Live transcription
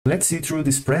let's see through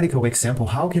this practical example,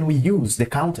 how can we use the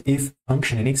Countif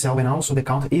function in Excel and also the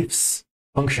Countifs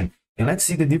function. And let's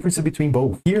see the difference between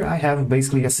both. Here I have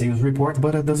basically a sales report,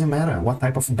 but it doesn't matter what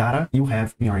type of data you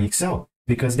have in your Excel,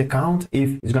 because the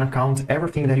Countif is going to count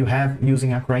everything that you have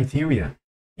using a criteria.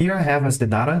 Here I have as the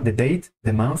data, the date,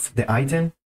 the month, the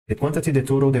item, the quantity, the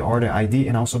total, the order ID,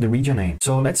 and also the region name.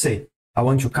 So let's say I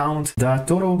want to count the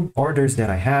total orders that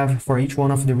I have for each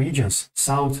one of the regions,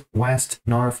 south, west,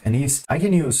 north, and east. I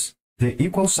can use the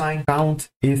equal sign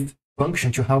Countif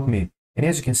function to help me. And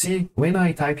as you can see, when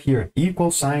I type here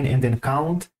equal sign and then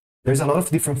count, there's a lot of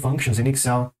different functions in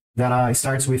Excel that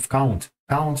starts with count,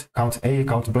 count A,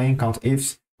 count blank, count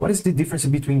ifs. What is the difference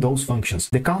between those functions?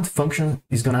 The count function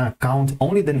is gonna count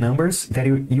only the numbers that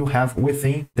you have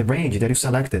within the range that you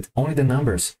selected, only the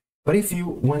numbers. But if you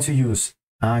want to use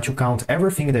to count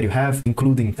everything that you have,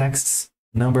 including texts,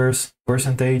 numbers,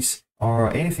 percentage, or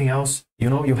anything else,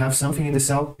 you have something in the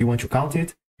cell, you want to count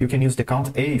it, you can use the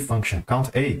count A function.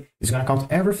 Count A is going to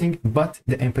count everything but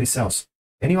the empty cells.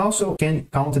 And you also can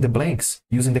count the blanks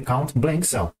using the count blank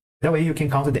cell. That way you can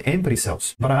count the empty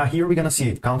cells. But here we're going to see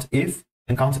it, count if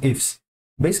and count ifs.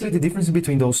 Basically the difference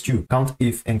between those two, count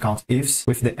if and count ifs,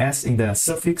 with the s in the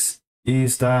suffix,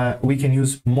 is that we can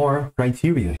use more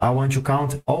criteria. I want to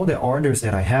count all the orders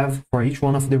that I have for each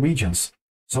one of the regions.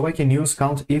 So I can use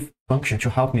Countif function to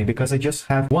help me, because I just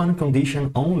have one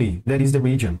condition only, that is the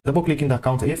region. Double clicking the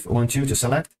Countif, want you to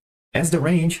select. As the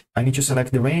range, I need to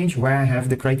select the range where I have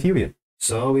the criteria.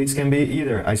 So it can be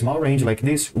either a small range like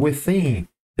this within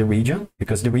the region,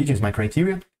 because the region is my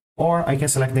criteria, or I can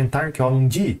select the entire column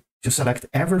G to select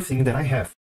everything that I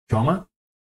have. Comma.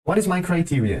 What is my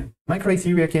criteria? My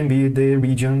criteria can be the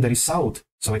region that is south,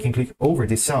 so I can click over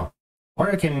this cell.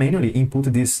 Or I can manually input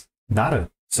this data,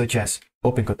 such as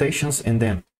open quotations and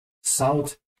then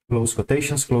south, close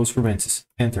quotations, close parentheses,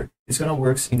 enter. It's gonna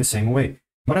work in the same way.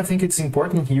 But I think it's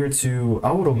important here to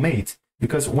automate,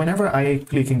 because whenever I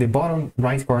click in the bottom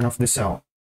right corner of the cell,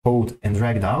 hold and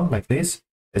drag down like this,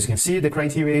 as you can see, the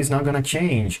criteria is not gonna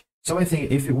change. So I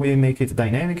think if we make it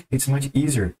dynamic, it's much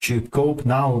easier to cope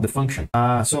now the function.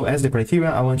 So as the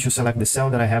criteria, I want to select the cell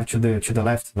that I have to the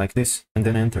left like this, and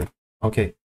then enter.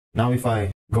 Okay, now if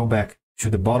I go back to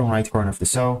the bottom right corner of the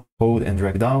cell, hold and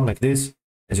drag down like this,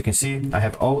 as you can see, I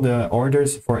have all the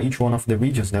orders for each one of the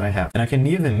regions that I have. And I can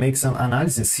even make some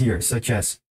analysis here, such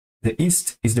as the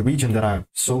east is the region that I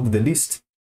sold the least,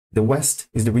 the west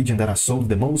is the region that I sold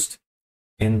the most,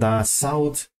 and the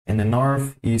south and the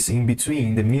north is in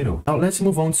between, the middle. Now let's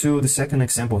move on to the second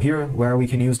example here, where we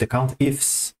can use the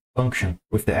Countifs function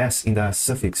with the s in the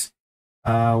suffix.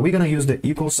 We're gonna use the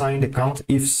equal sign, the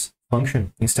Countifs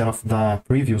function, instead of the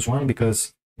previous one,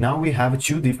 because now we have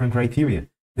two different criteria.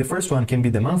 The first one can be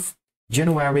the month,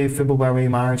 January, February,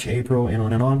 March, April,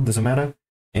 and on, doesn't matter.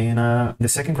 And the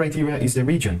second criteria is the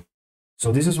region.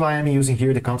 So this is why I'm using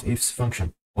here the Countifs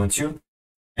function. 1, 2.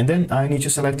 And then I need to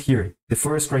select here the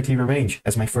first criteria range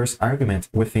as my first argument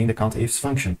within the Countifs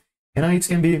function. And it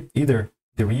can be either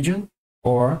the region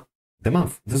or the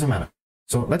month, doesn't matter.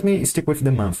 So let me stick with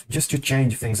the month just to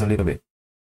change things a little bit.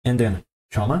 And then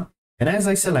comma. And as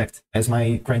I select as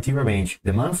my criteria range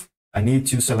the month, I need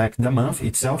to select the month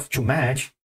itself to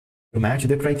match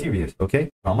the criteria, okay?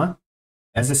 Comma.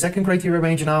 As the second criteria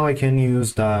range now, I can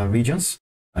use the regions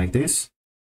like this,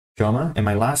 comma. And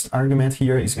my last argument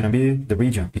here is going to be the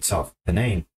region itself, the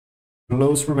name,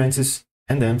 close parentheses,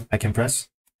 and then I can press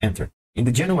enter. In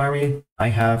the January, I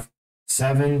have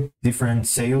 7 different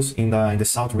sales in the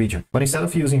south region. But instead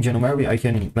of using January, I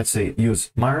can, let's say,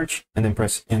 use March and then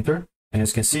press enter. And as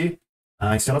you can see,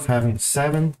 instead of having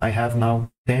 7, I have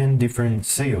now 10 different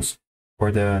sales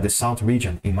for the south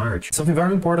region in March. Something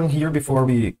very important here before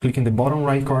we click in the bottom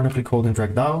right corner, click, hold, and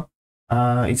drag down.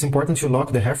 It's important to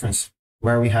lock the reference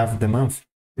where we have the month,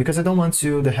 because I don't want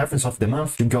the reference of the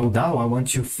month to go down. I want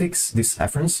to fix this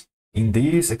reference in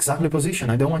this exactly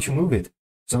position. I don't want to move it.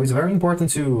 So it's very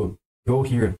important to go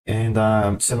here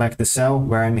and select the cell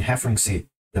where I'm referencing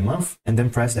the month, and then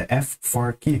press the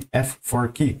F4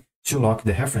 key to lock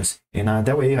the reference. And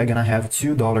that way I'm gonna have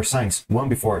 $2 signs, one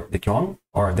before the column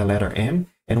or the letter M,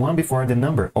 and one before the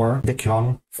number or the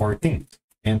column 14.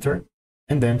 Enter.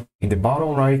 And then in the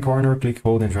bottom right corner, click,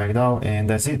 hold, and drag down, and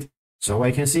that's it. So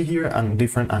I can see here on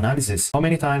different analysis how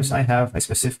many times I have a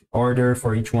specific order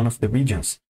for each one of the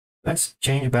regions. Let's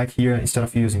change back here. Instead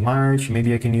of using March,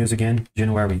 maybe I can use again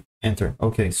January. Enter.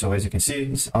 Okay, so as you can see,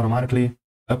 it's automatically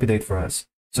update for us.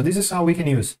 So this is how we can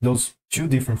use those two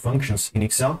different functions in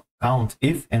Excel,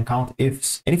 Countif and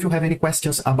Countifs. And if you have any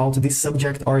questions about this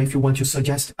subject, or if you want to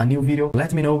suggest a new video,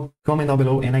 let me know, comment down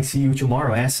below, and I see you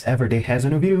tomorrow. As every day has a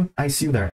new video, I see you there.